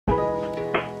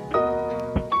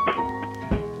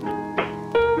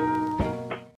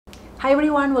Hi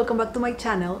everyone, welcome back to my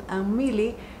channel. I'm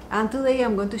Mily and today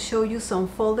I'm going to show you some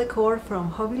fall decor from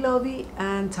Hobby Lobby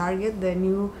and Target, the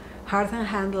new Hearth and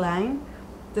Hand line.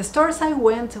 The stores I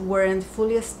went weren't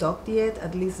fully stocked yet,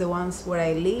 at least the ones where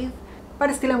I live,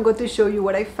 but still I'm going to show you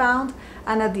what I found,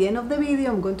 and at the end of the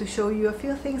video I'm going to show you a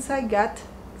few things I got,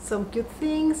 some cute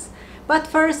things. But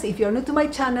first, if you're new to my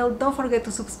channel, don't forget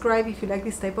to subscribe if you like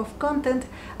this type of content.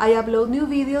 I upload new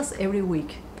videos every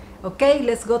week. Okay,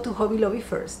 let's go to Hobby Lobby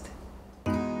first.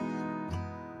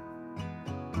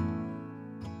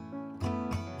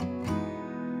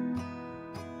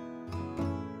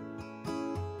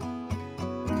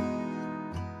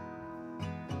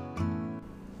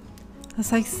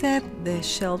 As I said, the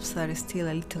shelves are still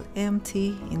a little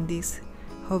empty in this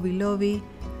Hobby Lobby,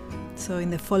 so in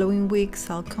the following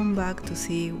weeks I'll come back to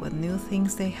see what new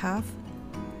things they have.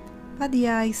 But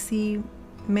yeah, I see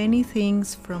many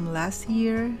things from last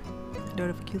year, a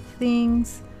lot of cute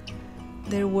things.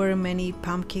 There were many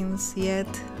pumpkins yet.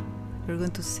 We're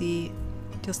going to see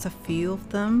just a few of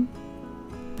them.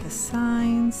 The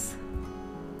signs,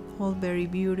 all very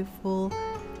beautiful.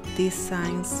 These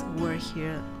signs were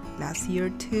here last year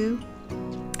too,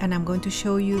 and I'm going to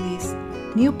show you these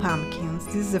new pumpkins.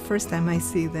 This is the first time I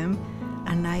see them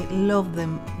and I love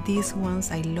them. These ones,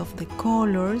 I love the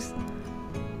colors,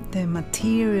 the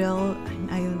material,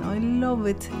 I don't know, I love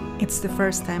it. It's the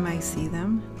first time I see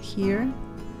them here.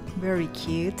 Very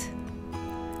cute.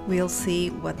 We'll see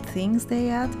what things they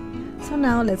add. So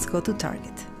now let's go to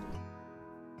Target.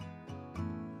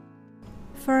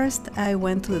 First I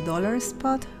went to the dollar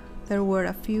spot. There were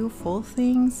a few fall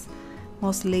things,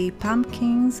 mostly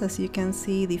pumpkins, as you can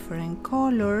see, different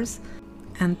colors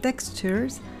and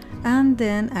textures. And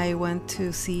then I went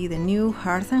to see the new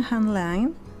Hearth and Hand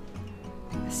line.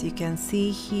 As you can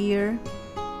see here,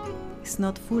 it's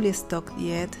not fully stocked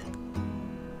yet,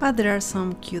 but there are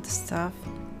some cute stuff,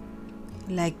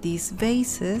 like these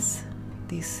vases,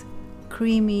 this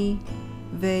creamy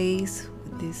vase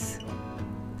with these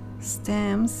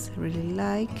stems, really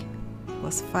like.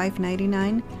 Was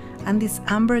 $5.99, and these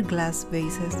amber glass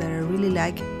vases that I really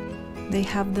like. They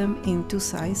have them in two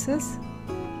sizes.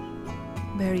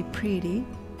 Very pretty.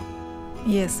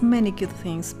 Yes, many cute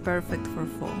things, perfect for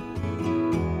fall.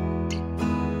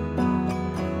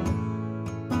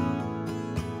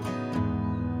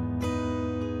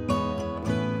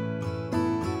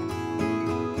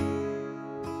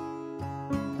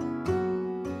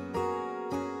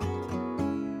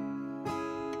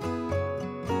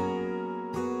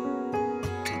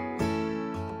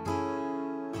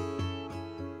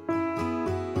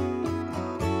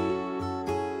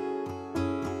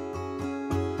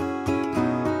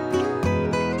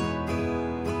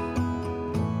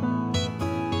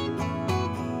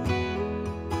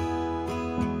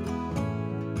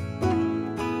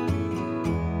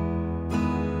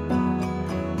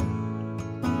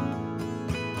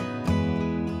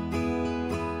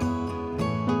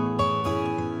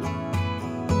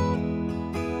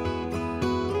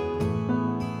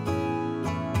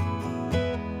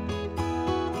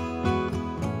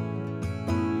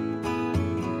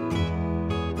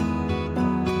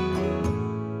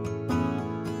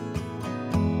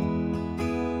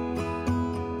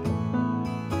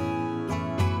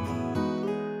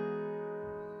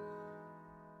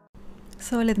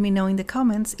 So let me know in the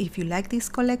comments if you like this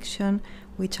collection,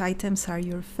 which items are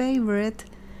your favorite.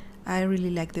 I really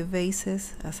like the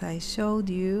vases, as I showed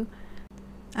you,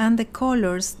 and the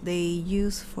colors they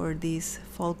use for this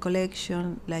fall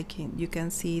collection, like you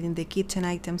can see in the kitchen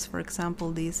items, for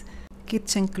example, these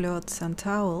kitchen cloths and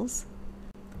towels.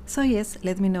 So yes,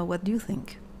 let me know what you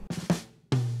think.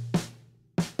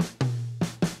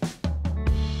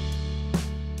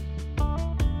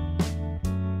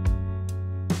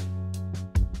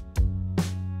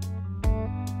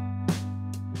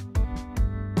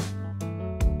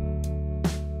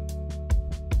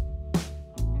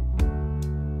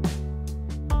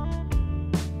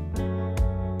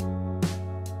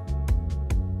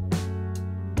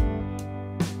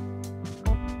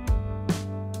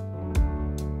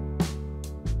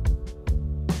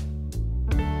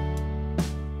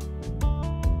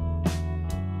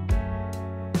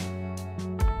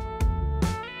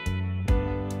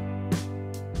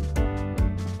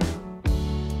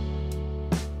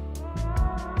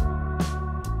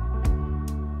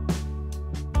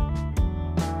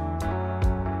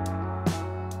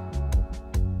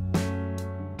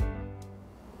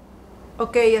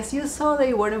 Okay, as you saw,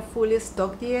 they weren't fully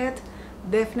stocked yet.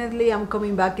 Definitely I'm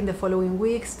coming back in the following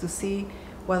weeks to see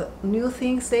what new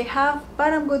things they have,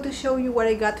 but I'm going to show you what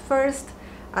I got first.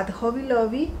 At Hobby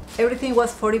Lobby, everything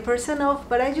was 40% off,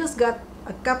 but I just got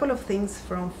a couple of things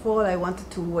from fall. I wanted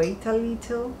to wait a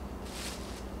little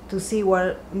to see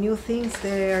what new things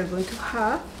they are going to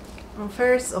have. And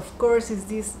first, of course, is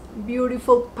this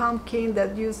beautiful pumpkin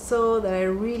that you saw that I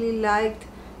really liked.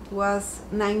 It was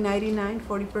 $9.99,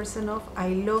 40% off. I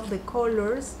love the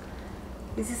colors.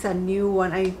 This is a new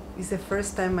one. It's the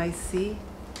first time I see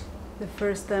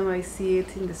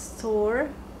it in the store.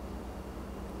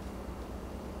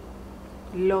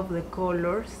 Love the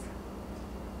colors.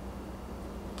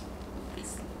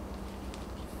 This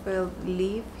felt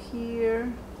leaf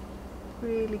here,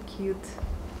 really cute.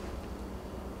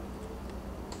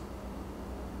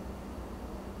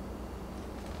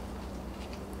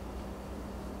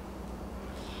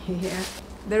 Yeah,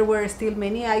 there were still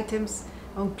many items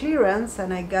on clearance,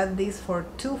 and I got this for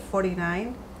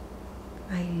 $2.49.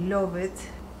 I love it.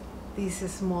 This is a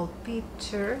small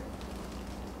picture,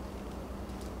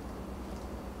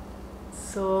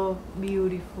 so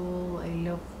beautiful. I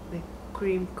love the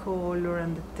cream color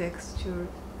and the texture it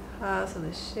has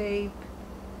and the shape,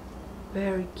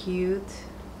 very cute.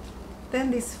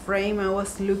 Then this frame, I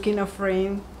was looking a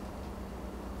frame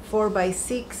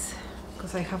 4x6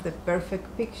 because I have the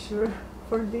perfect picture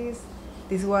for this.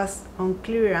 This was on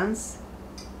clearance,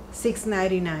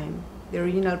 $6.99. The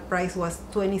original price was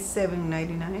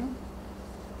 $27.99.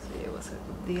 So yeah, it was a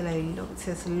good deal. I love, it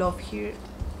says love here.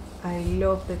 I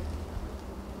love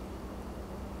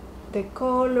the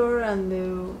color and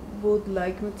the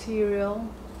wood-like material.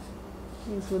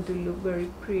 It's going to look very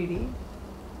pretty.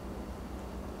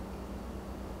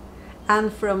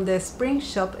 And from the spring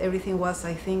shop, everything was,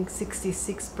 I think,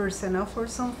 66% off or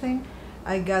something.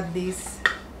 I got this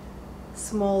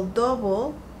small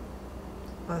double,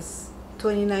 was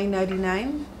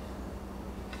 $29.99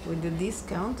 with the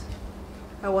discount.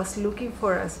 I was looking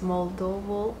for a small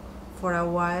double for a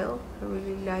while. I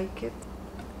really like it.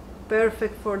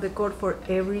 Perfect for decor for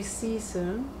every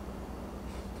season.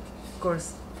 Of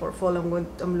course, for fall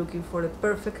I'm looking for the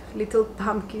perfect little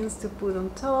pumpkins to put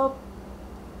on top.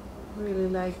 Really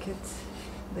like it.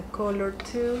 The color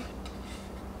too.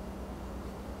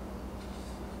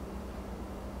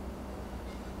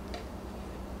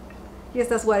 Yes,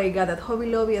 that's what I got at Hobby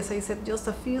Lobby. As I said, just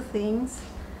a few things.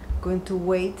 Going to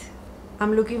wait.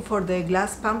 I'm looking for the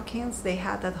glass pumpkins they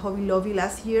had at Hobby Lobby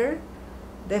last year.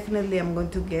 Definitely I'm going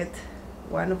to get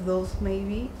one of those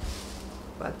maybe,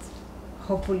 but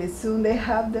hopefully soon they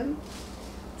have them.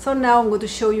 So now I'm going to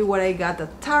show you what I got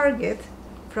at Target.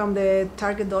 From the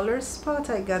Target dollar spot,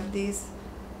 I got this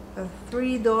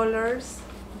 $3,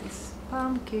 this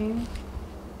pumpkin.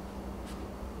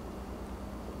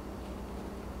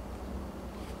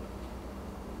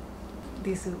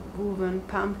 This woven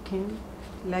pumpkin,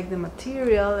 like the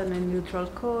material and a neutral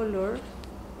color.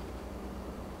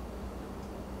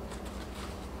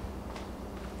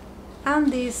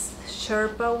 And this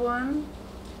Sherpa one,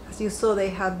 as you saw,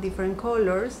 they had different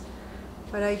colors,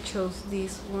 but I chose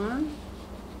this one.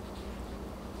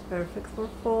 Perfect for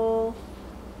fall,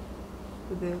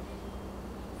 with the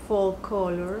fall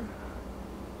color.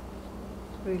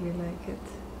 Really like it.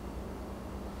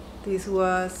 This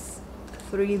was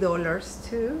 $3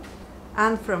 too.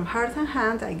 And from Hearth and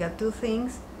Hand, I got two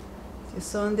things. As you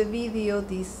saw in the video,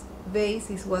 this vase,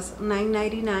 this was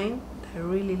 $9.99. I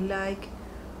really like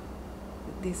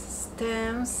these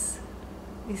stems.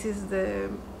 This is the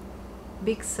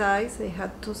big size. They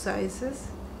had two sizes.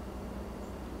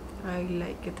 I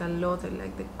like it a lot. I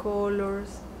like the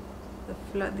colors,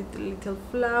 the little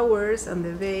flowers, and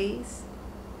the vase.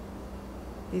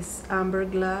 This amber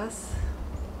glass.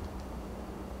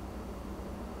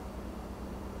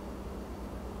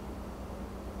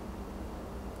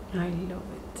 I love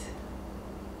it.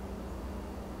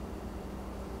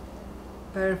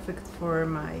 Perfect for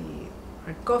my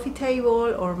coffee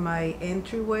table or my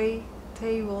entryway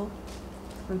table.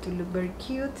 It's going to look very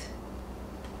cute.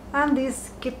 And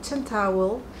this kitchen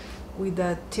towel with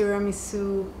a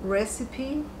tiramisu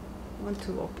recipe. I want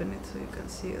to open it so you can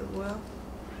see it well.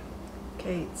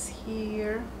 Okay, it's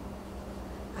here.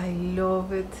 I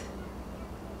love it.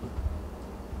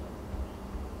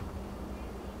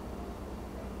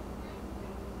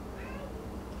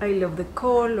 I love the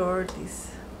color,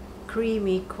 this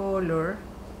creamy color.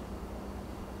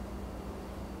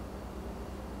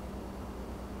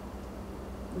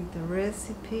 With the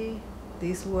recipe.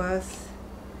 This was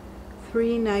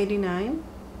 $3.99.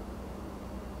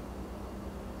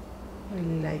 I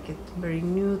really like it. Very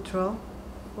neutral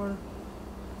for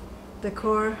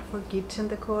decor, for kitchen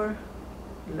decor.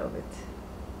 Love it.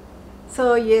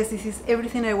 So yes, this is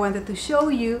everything I wanted to show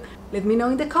you. Let me know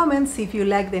in the comments if you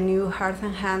like the new Hearth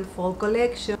and Hand fall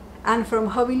collection. And from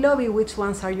Hobby Lobby, which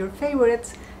ones are your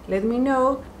favorites? let me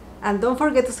know. And don't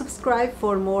forget to subscribe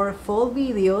for more fall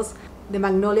videos. The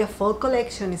Magnolia Fall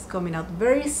Collection is coming out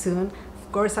very soon.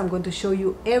 Of course, I'm going to show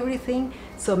you everything,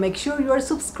 so make sure you are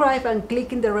subscribed and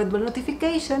clicking the red bell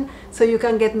notification so you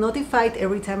can get notified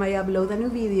every time I upload a new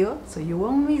video, so you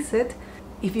won't miss it.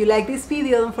 If you like this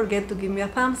video, don't forget to give me a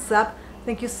thumbs up.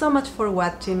 Thank you so much for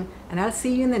watching, and I'll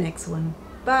see you in the next one.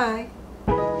 Bye!